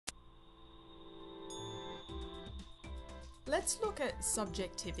Let's look at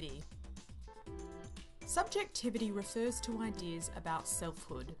subjectivity. Subjectivity refers to ideas about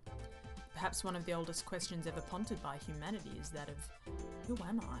selfhood. Perhaps one of the oldest questions ever pondered by humanity is that of, who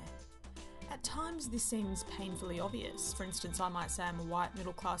am I? At times this seems painfully obvious. For instance, I might say I'm a white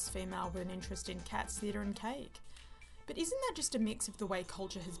middle-class female with an interest in cats, theatre and cake. But isn't that just a mix of the way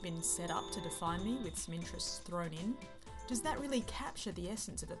culture has been set up to define me, with some interests thrown in? Does that really capture the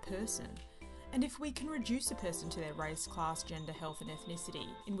essence of a person? And if we can reduce a person to their race, class, gender, health and ethnicity,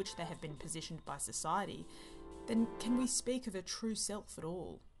 in which they have been positioned by society, then can we speak of a true self at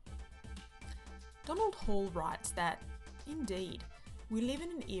all? Donald Hall writes that, indeed, we live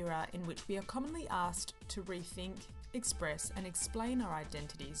in an era in which we are commonly asked to rethink, express and explain our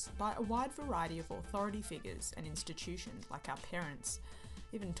identities by a wide variety of authority figures and institutions like our parents,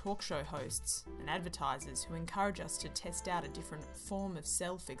 even talk show hosts and advertisers who encourage us to test out a different form of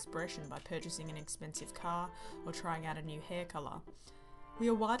self-expression by purchasing an expensive car or trying out a new hair colour. We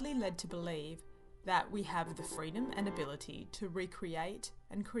are widely led to believe that we have the freedom and ability to recreate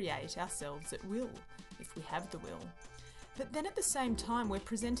and create ourselves at will, if we have the will. But then at the same time we're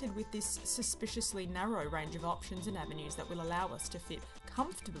presented with this suspiciously narrow range of options and avenues that will allow us to fit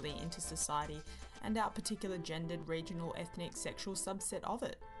comfortably into society and our particular gendered, regional, ethnic, sexual subset of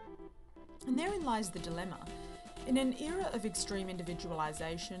it. And therein lies the dilemma. In an era of extreme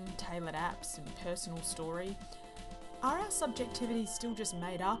individualisation, tailored apps and personal story, are our subjectivities still just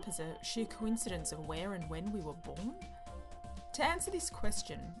made up as a sheer coincidence of where and when we were born? To answer this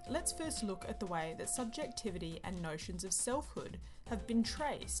question, let's first look at the way that subjectivity and notions of selfhood have been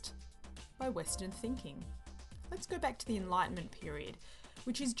traced by Western thinking. Let's go back to the Enlightenment period,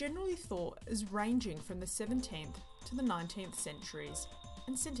 which is generally thought as ranging from the 17th to the 19th centuries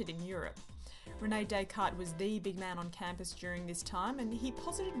and centred in Europe. René Descartes was the big man on campus during this time, and he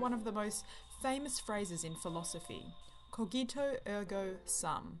posited one of the most famous phrases in philosophy, cogito ergo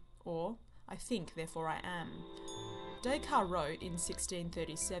sum, or I think, therefore I am. Descartes wrote in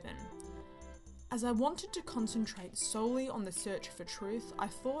 1637, "As I wanted to concentrate solely on the search for truth, I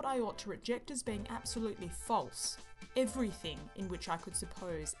thought I ought to reject as being absolutely false everything in which I could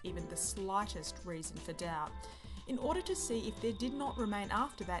suppose even the slightest reason for doubt, in order to see if there did not remain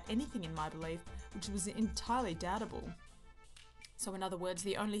after that anything in my belief which was entirely doubtable." So in other words,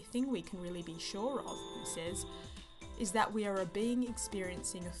 the only thing we can really be sure of, he says, is that we are a being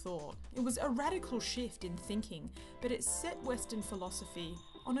experiencing a thought. It was a radical shift in thinking, but it set Western philosophy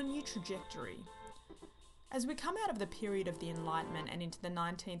on a new trajectory. As we come out of the period of the Enlightenment and into the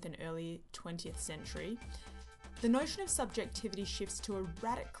 19th and early 20th century, the notion of subjectivity shifts to a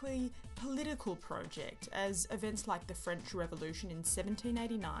radically political project as events like the French Revolution in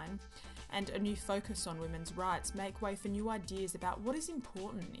 1789 and a new focus on women's rights make way for new ideas about what is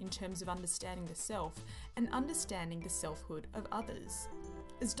important in terms of understanding the self and understanding the selfhood of others.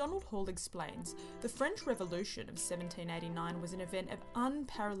 As Donald Hall explains, the French Revolution of 1789 was an event of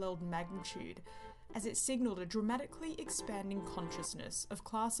unparalleled magnitude, as it signalled a dramatically expanding consciousness of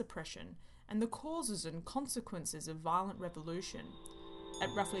class oppression and the causes and consequences of violent revolution.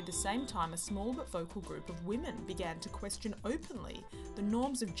 At roughly the same time, a small but vocal group of women began to question openly the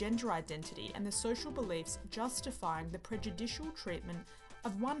norms of gender identity and the social beliefs justifying the prejudicial treatment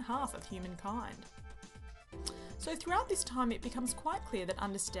of one half of humankind. So throughout this time it becomes quite clear that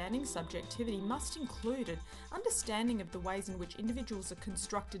understanding subjectivity must include an understanding of the ways in which individuals are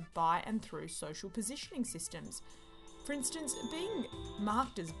constructed by and through social positioning systems. For instance, being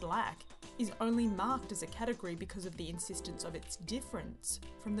marked as black is only marked as a category because of the insistence of its difference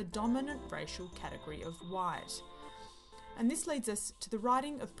from the dominant racial category of white. And this leads us to the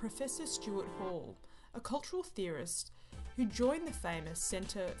writing of Professor Stuart Hall, a cultural theorist who joined the famous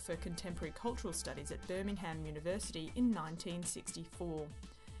Centre for Contemporary Cultural Studies at Birmingham University in 1964.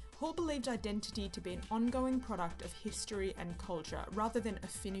 Hall believed identity to be an ongoing product of history and culture rather than a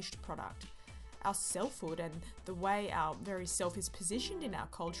finished product. Our selfhood and the way our very self is positioned in our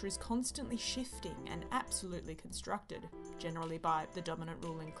culture is constantly shifting and absolutely constructed, generally by the dominant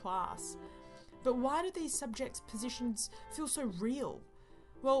ruling class. But why do these subjects' positions feel so real?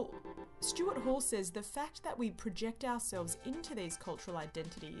 Well, Stuart Hall says the fact that we project ourselves into these cultural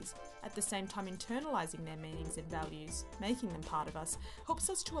identities, at the same time internalising their meanings and values, making them part of us,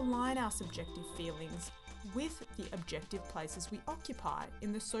 helps us to align our subjective feelings with the objective places we occupy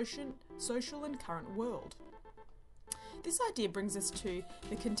in the social and current world. This idea brings us to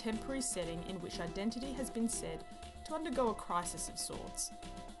the contemporary setting in which identity has been said to undergo a crisis of sorts.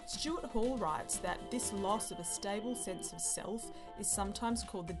 Stuart Hall writes that this loss of a stable sense of self is sometimes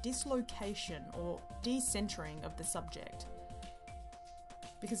called the dislocation or decentering of the subject.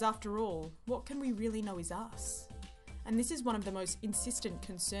 Because after all, what can we really know is us? and this is one of the most insistent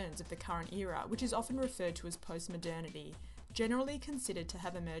concerns of the current era, which is often referred to as postmodernity, generally considered to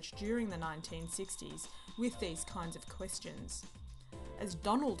have emerged during the 1960s with these kinds of questions. As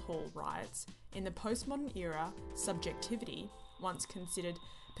Donald Hall writes, in the postmodern era, subjectivity, once considered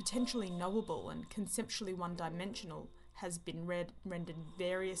potentially knowable and conceptually one-dimensional, has been rendered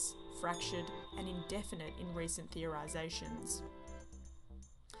various, fractured, and indefinite in recent theorisations.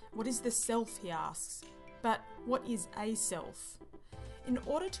 What is the self, he asks, but what is a self? In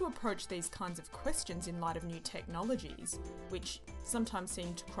order to approach these kinds of questions in light of new technologies, which sometimes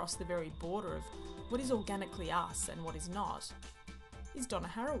seem to cross the very border of what is organically us and what is not, is Donna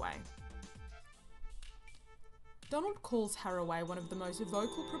Haraway. Donald calls Haraway one of the most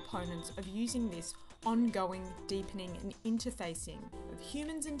vocal proponents of using this ongoing deepening and interfacing of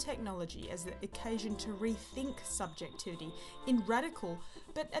humans and technology as the occasion to rethink subjectivity in radical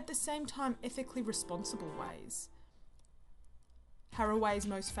but at the same time ethically responsible ways. Haraway's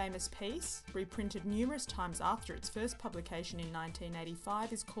most famous piece, reprinted numerous times after its first publication in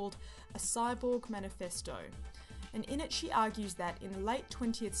 1985, is called A Cyborg Manifesto, and in it she argues that in the late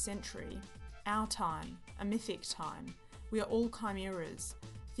 20th century, our time, a mythic time, we are all chimeras,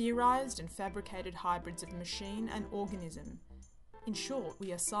 theorised and fabricated hybrids of machine and organism. In short,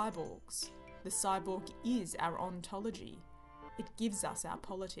 we are cyborgs. The cyborg is our ontology. It gives us our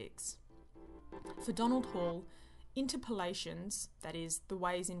politics. For Donald Hall, interpolations, that is, the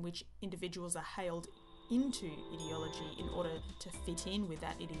ways in which individuals are hailed into ideology in order to fit in with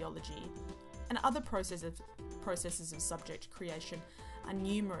that ideology, and other processes of subject creation are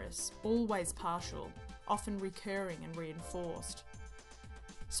numerous, always partial, often recurring and reinforced.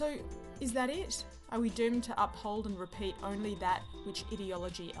 So, is that it? Are we doomed to uphold and repeat only that which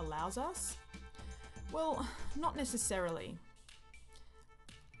ideology allows us? Well, not necessarily.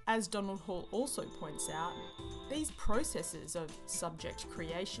 As Donald Hall also points out, these processes of subject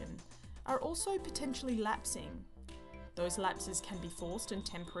creation are also potentially lapsing. Those lapses can be forced and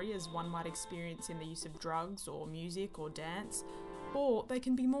temporary, as one might experience in the use of drugs or music or dance, or they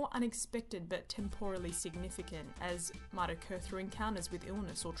can be more unexpected but temporally significant, as might occur through encounters with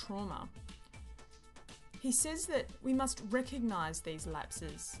illness or trauma. He says that we must recognise these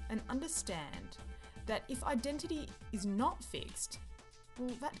lapses and understand that if identity is not fixed,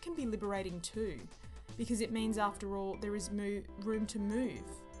 well, that can be liberating too, because it means, after all, there is room to move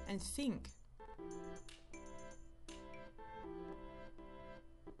and think.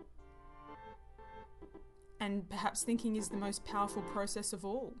 And perhaps thinking is the most powerful process of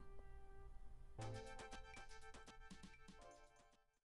all.